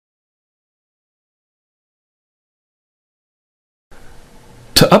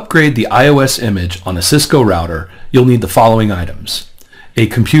To upgrade the iOS image on a Cisco router, you'll need the following items: a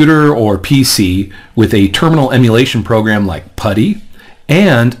computer or PC with a terminal emulation program like Putty,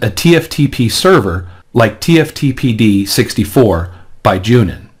 and a TFTP server like TFTPD64 by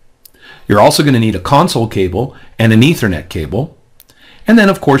Junin. You're also going to need a console cable and an Ethernet cable. And then,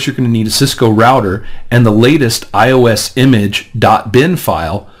 of course, you're going to need a Cisco router and the latest iOS image.bin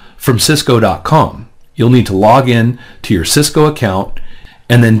file from Cisco.com. You'll need to log in to your Cisco account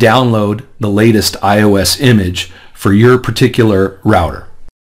and then download the latest iOS image for your particular router.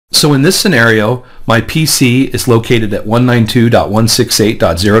 So in this scenario, my PC is located at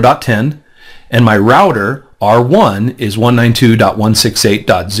 192.168.0.10, and my router, R1, is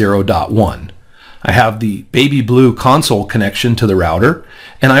 192.168.0.1. I have the baby blue console connection to the router,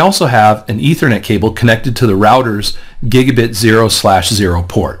 and I also have an Ethernet cable connected to the router's gigabit 0/0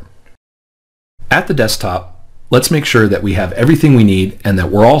 port. At the desktop, let's make sure that we have everything we need and that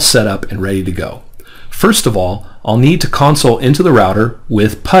we're all set up and ready to go. First of all, I'll need to console into the router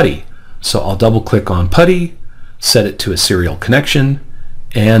with Putty. So I'll double click on Putty, set it to a serial connection,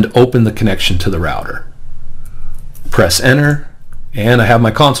 and open the connection to the router. Press enter, and I have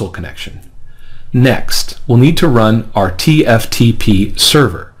my console connection. Next, we'll need to run our TFTP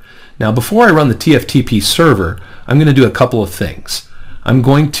server. Now, before I run the TFTP server, I'm going to do a couple of things. I'm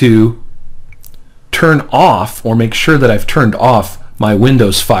going to turn off, or make sure that I've turned off, my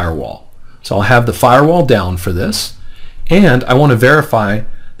Windows firewall. So I'll have the firewall down for this, and I want to verify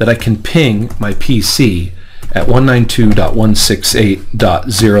that I can ping my PC at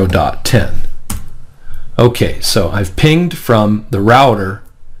 192.168.0.10. Okay, so I've pinged from the router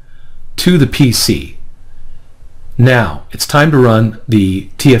to the PC. Now it's time to run the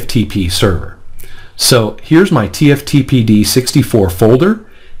TFTP server. So here's my TFTPD64 folder.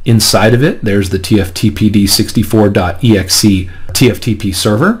 Inside of it, there's the TFTPD64.exe TFTP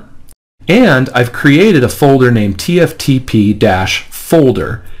server. And I've created a folder named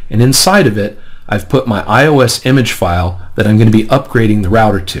TFTP-folder, and inside of it, I've put my iOS image file that I'm going to be upgrading the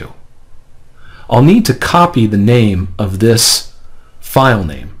router to. I'll need to copy the name of this file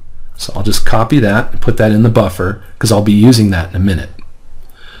name. So I'll just copy that and put that in the buffer because I'll be using that in a minute.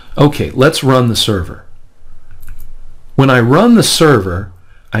 Okay, let's run the server. When I run the server,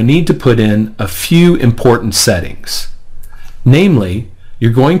 I need to put in a few important settings. Namely,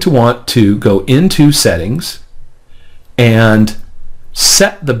 you're going to want to go into Settings and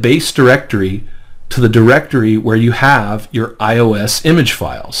set the base directory to the directory where you have your iOS image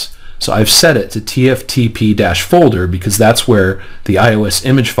files. So I've set it to TFTP-folder because that's where the iOS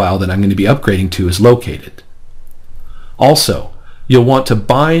image file that I'm going to be upgrading to is located. Also, you'll want to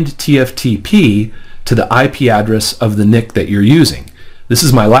bind TFTP to the IP address of the NIC that you're using. This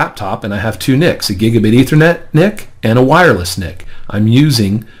is my laptop, and I have two NICs, a gigabit Ethernet NIC and a wireless NIC. I'm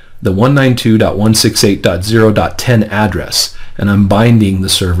using the 192.168.0.10 address, and I'm binding the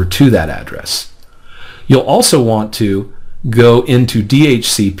server to that address. You'll also want to go into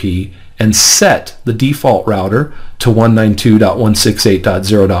DHCP and set the default router to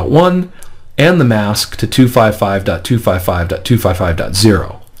 192.168.0.1 and the mask to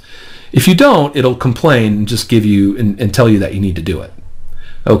 255.255.255.0. If you don't, it'll complain and just give you and tell you that you need to do it.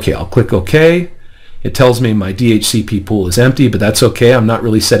 Okay, I'll click OK. It tells me my DHCP pool is empty, but that's okay. I'm not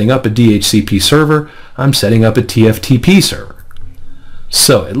really setting up a DHCP server. I'm setting up a TFTP server.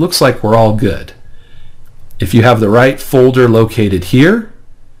 So it looks like we're all good. If you have the right folder located here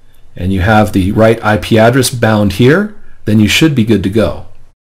and you have the right IP address bound here, then you should be good to go.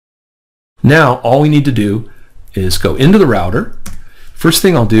 Now all we need to do is go into the router. First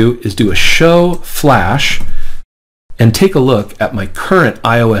thing I'll do is do a show flash and take a look at my current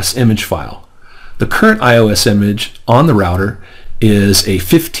iOS image file. The current iOS image on the router is a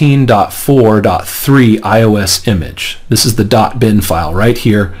 15.4.3 iOS image. This is the .bin file right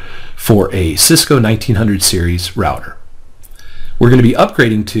here for a Cisco 1900 series router. We're going to be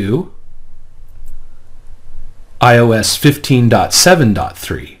upgrading to iOS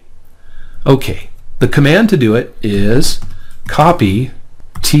 15.7.3. Okay, the command to do it is copy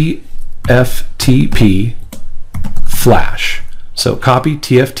TFTP flash. So copy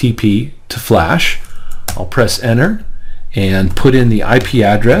TFTP to flash. I'll press enter and put in the IP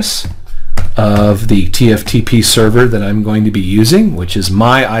address of the TFTP server that I'm going to be using, which is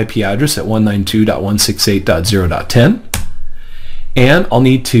my IP address at 192.168.0.10. And I'll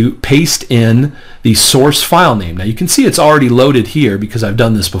need to paste in the source file name. Now you can see it's already loaded here because I've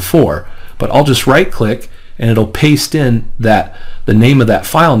done this before, but I'll just right click and it'll paste in the name of that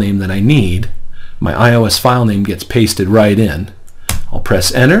file name that I need. My iOS file name gets pasted right in. I'll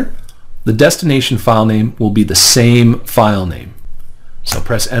press enter. The destination file name will be the same file name. So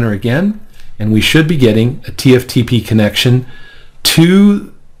press enter again, and we should be getting a TFTP connection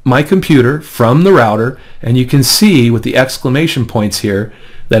to my computer from the router, and you can see with the exclamation points here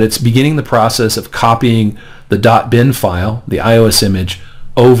that it's beginning the process of copying the .bin file, the iOS image,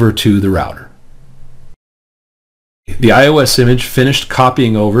 over to the router. The iOS image finished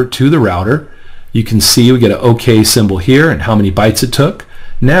copying over to the router. You can see we get an OK symbol here and how many bytes it took.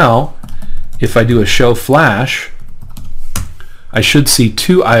 Now, if I do a show flash, I should see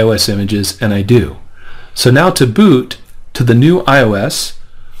 2 iOS images, and I do. So now to boot to the new iOS,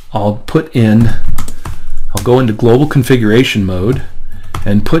 I'll go into global configuration mode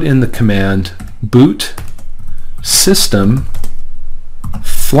and put in the command boot system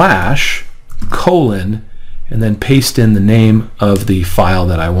flash : and then paste in the name of the file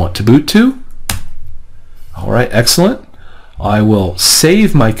that I want to boot to. All right, excellent. I will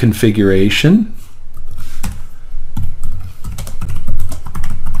save my configuration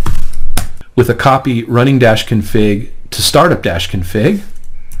with a copy running -config to startup -config.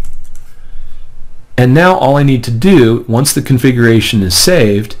 And now all I need to do, once the configuration is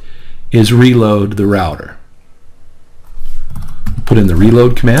saved, is reload the router. Put in the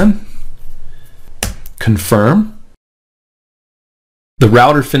reload command, confirm. The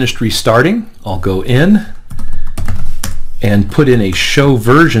router finished restarting. I'll go in and put in a show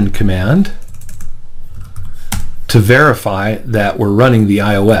version command to verify that we're running the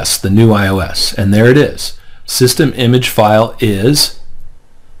iOS, the new iOS. And there it is. System image file is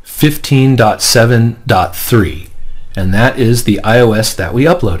 15.7.3, and that is the iOS that we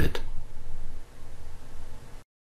uploaded.